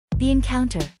The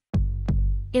encounter.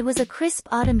 It was a crisp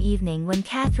autumn evening when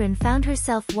Catherine found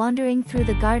herself wandering through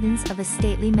the gardens of a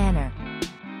stately manor.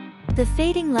 The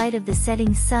fading light of the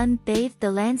setting sun bathed the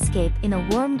landscape in a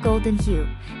warm golden hue,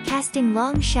 casting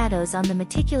long shadows on the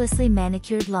meticulously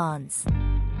manicured lawns.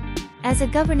 As a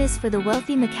governess for the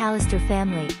wealthy McAllister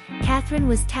family, Catherine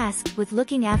was tasked with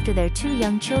looking after their 2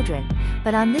 young children,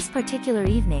 but on this particular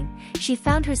evening, she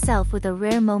found herself with a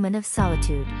rare moment of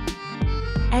solitude.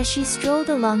 As she strolled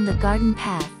along the garden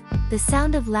path, the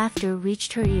sound of laughter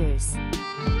reached her ears.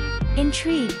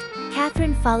 Intrigued,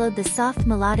 Catherine followed the soft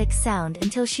melodic sound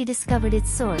until she discovered its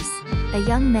source, a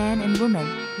young man and woman,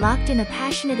 locked in a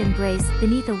passionate embrace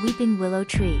beneath a weeping willow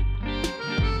tree.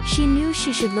 She knew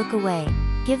she should look away,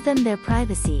 give them their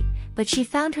privacy, but she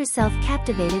found herself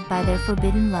captivated by their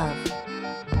forbidden love.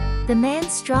 The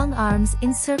man's strong arms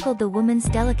encircled the woman's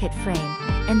delicate frame,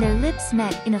 and their lips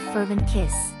met in a fervent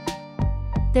kiss.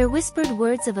 Their whispered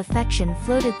words of affection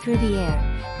floated through the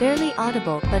air, barely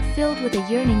audible but filled with a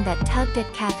yearning that tugged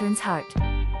at Catherine's heart.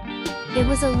 It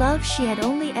was a love she had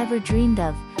only ever dreamed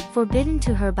of, forbidden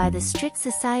to her by the strict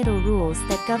societal rules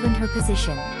that governed her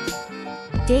position.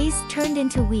 Days turned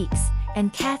into weeks,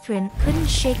 and Catherine couldn't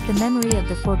shake the memory of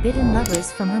the forbidden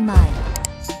lovers from her mind.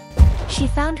 She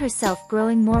found herself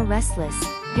growing more restless,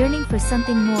 yearning for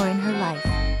something more in her life.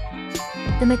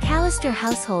 The McAllister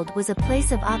household was a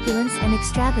place of opulence and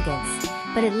extravagance,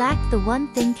 but it lacked the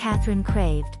one thing Catherine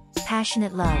craved: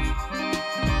 passionate love.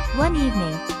 One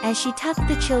evening, as she tucked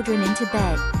the children into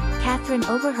bed, Catherine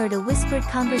overheard a whispered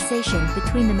conversation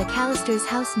between the McAllisters'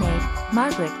 housemaid,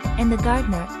 Margaret, and the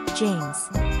gardener, James.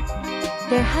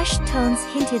 Their hushed tones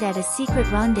hinted at a secret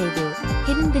rendezvous,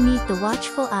 hidden beneath the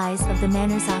watchful eyes of the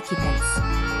manor's occupants.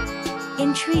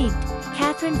 Intrigued,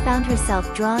 Catherine found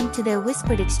herself drawn to their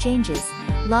whispered exchanges,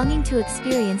 longing to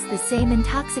experience the same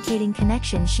intoxicating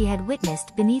connection she had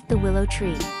witnessed beneath the willow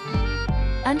tree.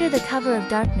 Under the cover of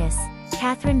darkness,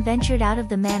 Catherine ventured out of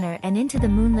the manor and into the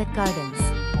moonlit gardens.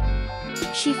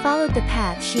 She followed the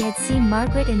path she had seen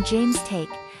Margaret and James take,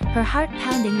 her heart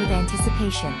pounding with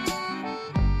anticipation.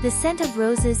 The scent of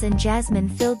roses and jasmine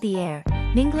filled the air,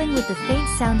 mingling with the faint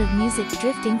sound of music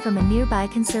drifting from a nearby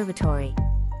conservatory.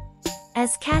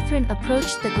 As Catherine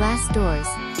approached the glass doors,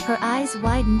 her eyes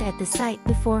widened at the sight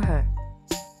before her.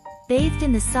 Bathed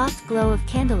in the soft glow of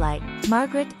candlelight,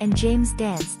 Margaret and James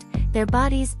danced, their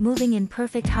bodies moving in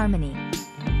perfect harmony.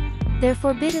 Their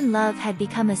forbidden love had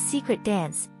become a secret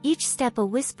dance, each step a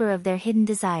whisper of their hidden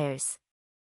desires.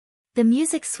 The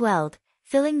music swelled,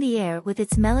 filling the air with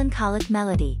its melancholic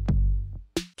melody.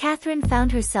 Catherine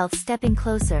found herself stepping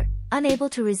closer, unable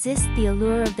to resist the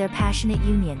allure of their passionate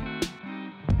union.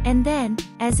 And then,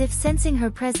 as if sensing her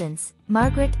presence,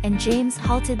 Margaret and James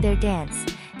halted their dance,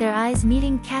 their eyes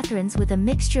meeting Catherine's with a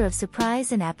mixture of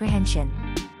surprise and apprehension.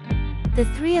 The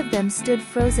 3 of them stood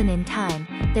frozen in time,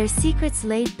 their secrets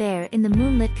laid bare in the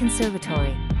moonlit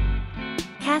conservatory.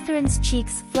 Catherine's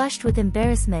cheeks flushed with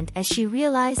embarrassment as she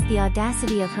realized the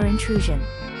audacity of her intrusion.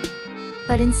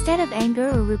 But instead of anger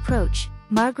or reproach,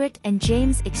 Margaret and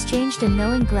James exchanged a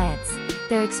knowing glance,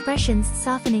 their expressions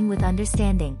softening with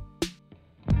understanding.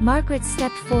 Margaret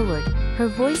stepped forward, her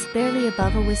voice barely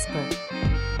above a whisper.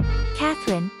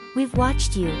 "Catherine, we've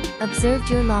watched you, observed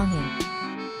your longing.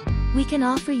 We can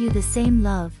offer you the same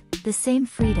love, the same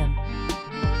freedom."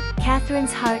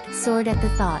 Catherine's heart soared at the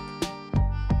thought.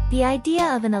 The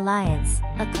idea of an alliance,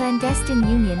 a clandestine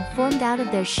union formed out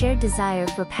of their shared desire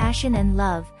for passion and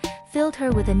love, filled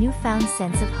her with a newfound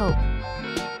sense of hope.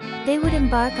 They would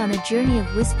embark on a journey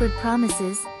of whispered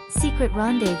promises, secret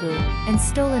rendezvous, and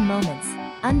stolen moments,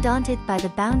 undaunted by the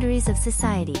boundaries of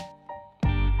society.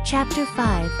 Chapter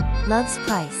 5, Love's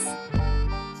Price.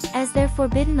 As their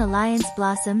forbidden alliance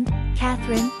blossomed,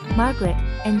 Catherine, Margaret,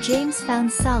 and James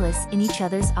found solace in each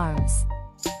other's arms.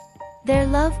 Their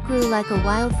love grew like a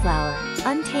wildflower,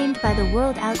 untamed by the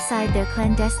world outside their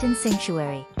clandestine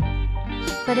sanctuary.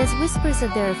 But as whispers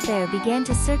of their affair began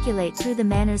to circulate through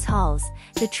the manor's halls,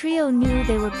 the trio knew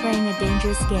they were playing a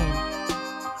dangerous game.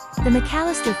 The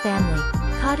McAllister family,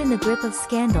 caught in the grip of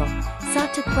scandal,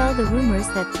 sought to quell the rumors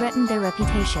that threatened their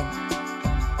reputation.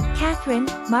 Catherine,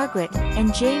 Margaret,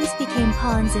 and James became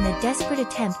pawns in a desperate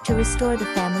attempt to restore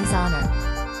the family's honor.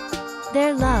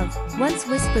 Their love, once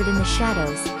whispered in the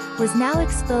shadows, was now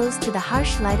exposed to the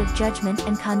harsh light of judgment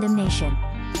and condemnation.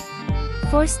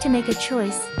 Forced to make a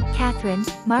choice, Catherine,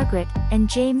 Margaret, and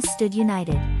James stood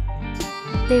united.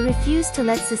 They refused to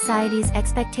let society's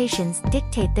expectations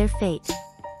dictate their fate.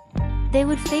 They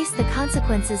would face the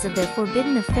consequences of their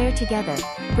forbidden affair together,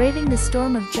 braving the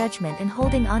storm of judgment and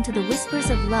holding on to the whispers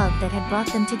of love that had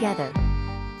brought them together.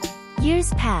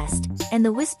 Years passed, and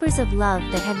the whispers of love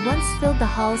that had once filled the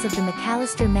halls of the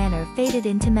McAllister Manor faded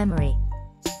into memory.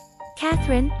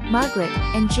 Catherine, Margaret,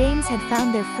 and James had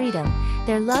found their freedom,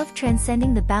 their love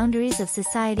transcending the boundaries of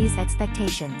society's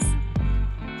expectations.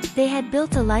 They had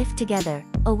built a life together,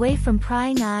 away from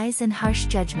prying eyes and harsh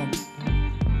judgment.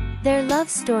 Their love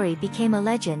story became a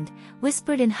legend,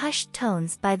 whispered in hushed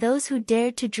tones by those who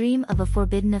dared to dream of a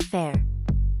forbidden affair.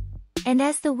 And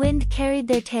as the wind carried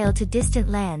their tale to distant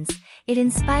lands, it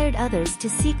inspired others to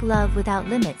seek love without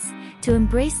limits, to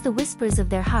embrace the whispers of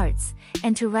their hearts,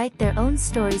 and to write their own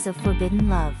stories of forbidden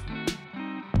love.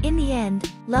 In the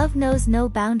end, love knows no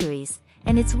boundaries,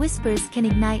 and its whispers can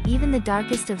ignite even the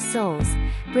darkest of souls,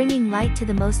 bringing light to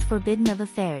the most forbidden of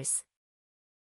affairs.